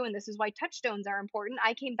back to, and this is why touchstones are important,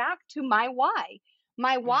 I came back to my why.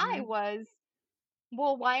 My why was,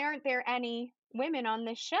 well, why aren't there any women on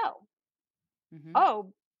this show. Mm-hmm.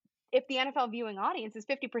 Oh, if the NFL viewing audience is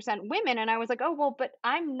 50% women, and I was like, oh well, but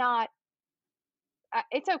I'm not.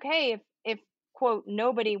 It's okay if quote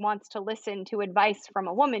nobody wants to listen to advice from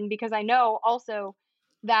a woman, because I know also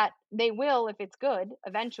that they will if it's good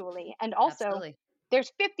eventually, and also Absolutely.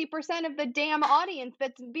 there's 50% of the damn audience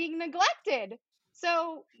that's being neglected.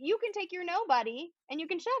 So you can take your nobody and you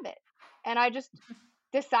can shove it. And I just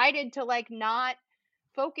decided to like not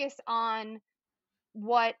focus on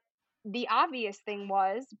what the obvious thing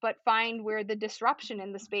was, but find where the disruption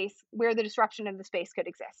in the space could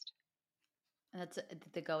exist. That's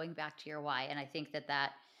the going back to your why, and I think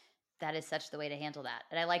that is such the way to handle that.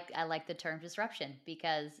 And I like the term disruption,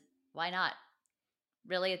 because why not?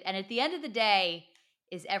 Really, and at the end of the day,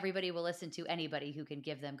 is everybody will listen to anybody who can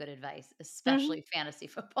give them good advice, Hmm. especially fantasy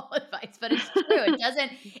football advice. But it's true.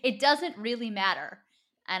 It doesn't really matter.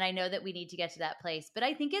 And I know that we need to get to that place. But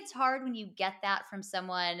I think it's hard when you get that from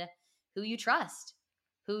someone who you trust,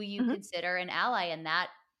 who you Hmm. consider an ally. And that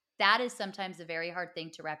is sometimes a very hard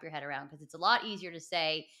thing to wrap your head around, because it's a lot easier to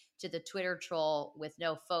say to the Twitter troll with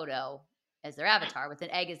no photo as their avatar, with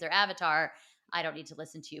an egg as their avatar, I don't need to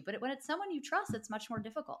listen to you. But when it's someone you trust, it's much more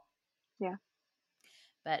difficult. Yeah.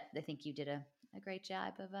 But I think you did a great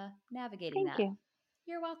job of navigating Thank that. you.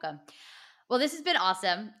 You're welcome. Well, this has been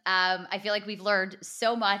awesome. I feel like we've learned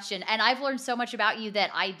so much, and I've learned so much about you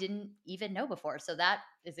that I didn't even know before. So that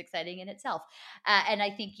is exciting in itself. And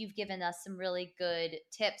I think you've given us some really good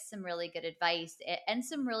tips, some really good advice, and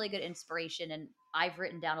some really good inspiration. And I've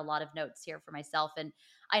written down a lot of notes here for myself. And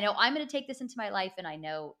I know I'm going to take this into my life, and I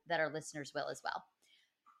know that our listeners will as well.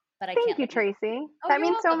 But I Thank can't you, let you. Tracy. Oh, That you're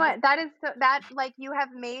means so welcome. much. That is that like you have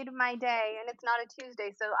made my day, and it's not a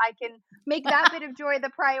Tuesday, so I can make that bit of joy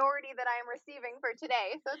the priority that I am receiving for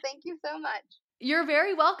today. So thank you so much. You're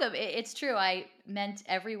very welcome. It's true. I meant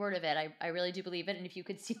every word of it. I really do believe it. And if you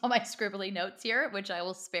could see all my scribbly notes here, which I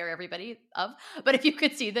will spare everybody of, but if you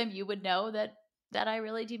could see them, you would know that I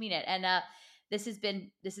really do mean it. And this has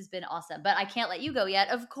been awesome. But I can't let you go yet,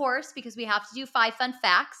 of course, because we have to do 5 fun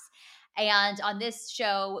facts. And on this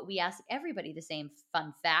show, we ask everybody the same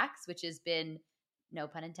fun facts, which has been, no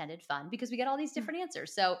pun intended, fun, because we get all these different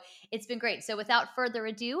answers. So it's been great. So without further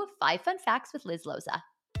ado, 5 fun facts with Liz Loza.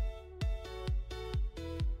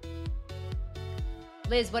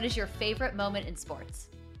 Liz, what is your favorite moment in sports?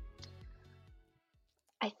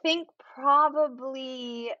 I think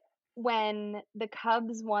probably when the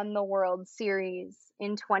Cubs won the World Series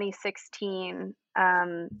in 2016.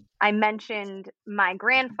 I mentioned my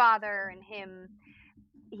grandfather and him.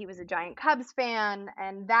 He was a giant Cubs fan,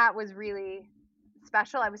 and that was really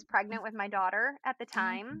special. I was pregnant with my daughter at the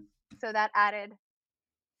time, so that added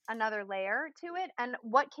another layer to it. And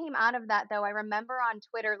what came out of that, though, I remember on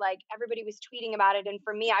Twitter, like everybody was tweeting about it, and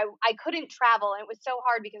for me, I couldn't travel, and it was so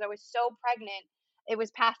hard because I was so pregnant. It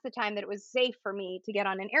was past the time that it was safe for me to get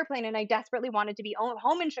on an airplane, and I desperately wanted to be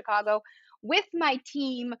home in Chicago with my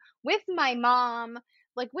team, with my mom,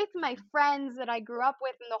 like with my friends that I grew up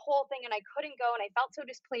with, and the whole thing. And I couldn't go, and I felt so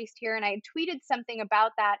displaced here. And I had tweeted something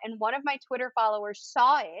about that, and one of my Twitter followers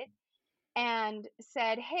saw it and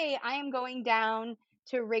said, "Hey, I am going down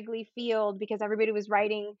to Wrigley Field," because everybody was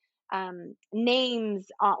writing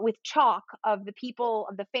names with chalk of the people,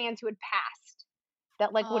 of the fans who had passed,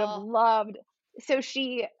 that like would have Oh, loved. So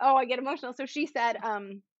I get emotional. So she said,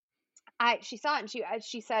 she saw it, and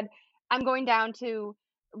she said, "I'm going down to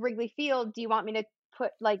Wrigley Field. Do you want me to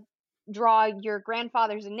draw your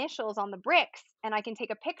grandfather's initials on the bricks, and I can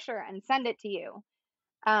take a picture and send it to you?"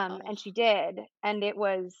 oh. And she did, and it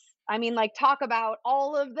was, I mean, like, talk about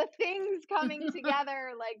all of the things coming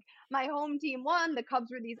together. Like, my home team won, the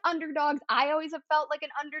Cubs were these underdogs. I always have felt like an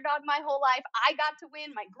underdog my whole life. I got to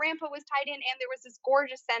win. My grandpa was tied in, and there was this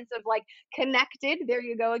gorgeous sense of like connected. There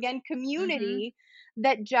you go again, Mm-hmm. community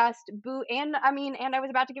that just boo. And I mean, and I was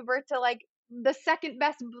about to give birth to like the second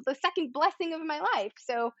blessing of my life.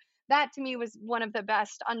 So that to me was one of the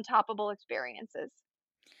best untoppable experiences.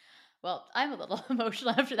 Well, I'm a little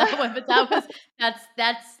emotional after that one, but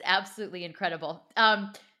that's absolutely incredible.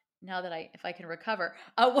 Now that if I can recover,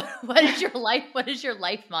 what is your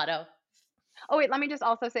life motto? Oh, wait, let me just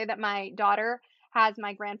also say that my daughter has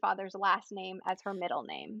my grandfather's last name as her middle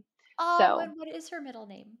name. Oh, So, and what is her middle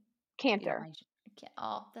name? If you don't Cantor. mind.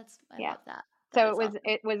 Oh, I Yeah. love that. That So is awesome.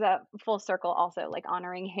 it was a full circle also, like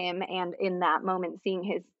honoring him, and in that moment seeing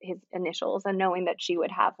his initials and knowing that she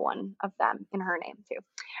would have one of them in her name too.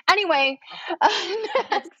 Anyway, Oh,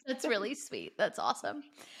 that's next. that's really sweet. That's awesome.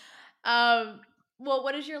 Um, well,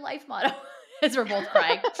 what is your life motto? As we're both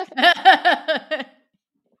crying.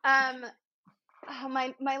 um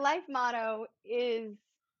my life motto is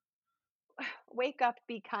wake up,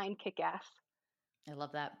 be kind, kick ass. I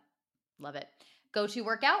love that. Love it. Go to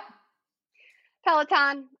workout?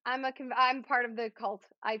 Peloton. I'm part of the cult.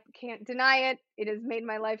 I can't deny it. It has made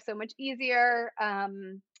my life so much easier.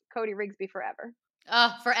 Cody Rigsby forever.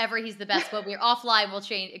 Forever. He's the best. But we're offline. We'll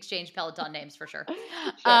exchange Peloton names for sure.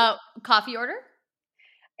 Sure. Coffee order?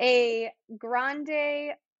 A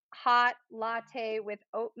grande hot latte with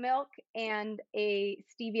oat milk and a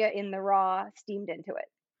stevia in the raw steamed into it.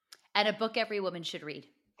 And a book every woman should read?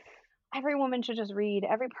 Every woman should just read.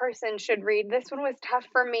 Every person should read. This one was tough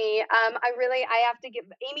for me. I have to give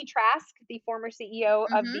Amy Trask, the former CEO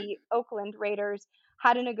of the Oakland Raiders,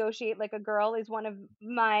 How to Negotiate Like a Girl, is one of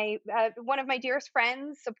my dearest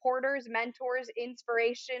friends, supporters, mentors,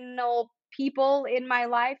 inspirational people in my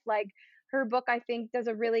life. Like, her book, I think, does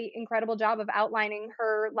a really incredible job of outlining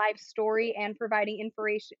her life story and providing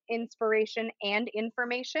inspiration and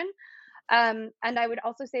information. And I would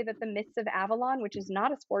also say that The Myths of Avalon, which is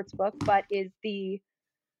not a sports book, but is the,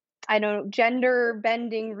 gender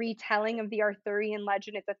bending retelling of the Arthurian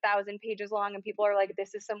legend. It's 1,000 pages long, and people are like,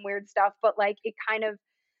 this is some weird stuff, but like, it kind of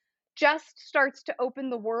just starts to open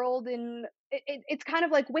the world, and it's kind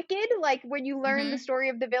of like Wicked, like when you learn the story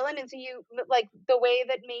of the villain, and so you like the way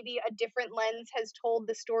that maybe a different lens has told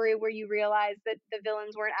the story, where you realize that the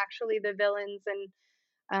villains weren't actually the villains,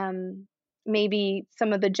 and maybe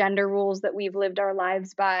some of the gender rules that we've lived our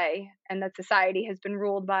lives by and that society has been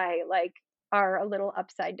ruled by, like, are a little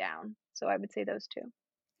upside down. So I would say those two.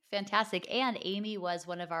 Fantastic. And Amy was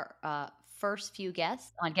one of our first few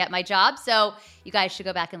guests on Get My Job. So you guys should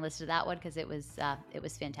go back and listen to that one, because it was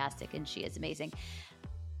fantastic, and she is amazing.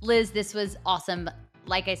 Liz, this was awesome.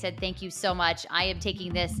 Like I said, thank you so much. I am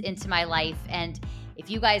taking this into my life, and if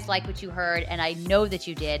you guys like what you heard, and I know that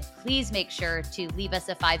you did, please make sure to leave us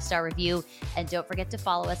a 5-star review, and don't forget to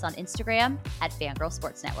follow us on Instagram at Fangirl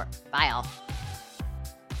Sports Network. Bye all.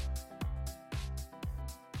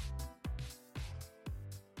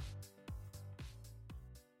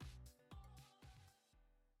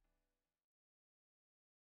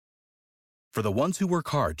 For the ones who work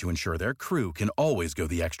hard to ensure their crew can always go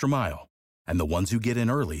the extra mile, and the ones who get in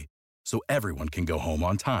early so everyone can go home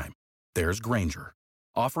on time, there's Grainger,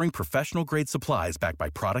 offering professional-grade supplies backed by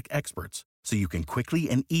product experts so you can quickly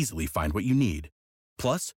and easily find what you need.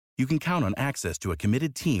 Plus, you can count on access to a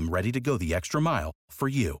committed team ready to go the extra mile for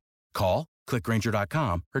you. Call, click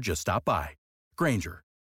Grainger.com, or just stop by. Grainger,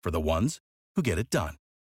 for the ones who get it done.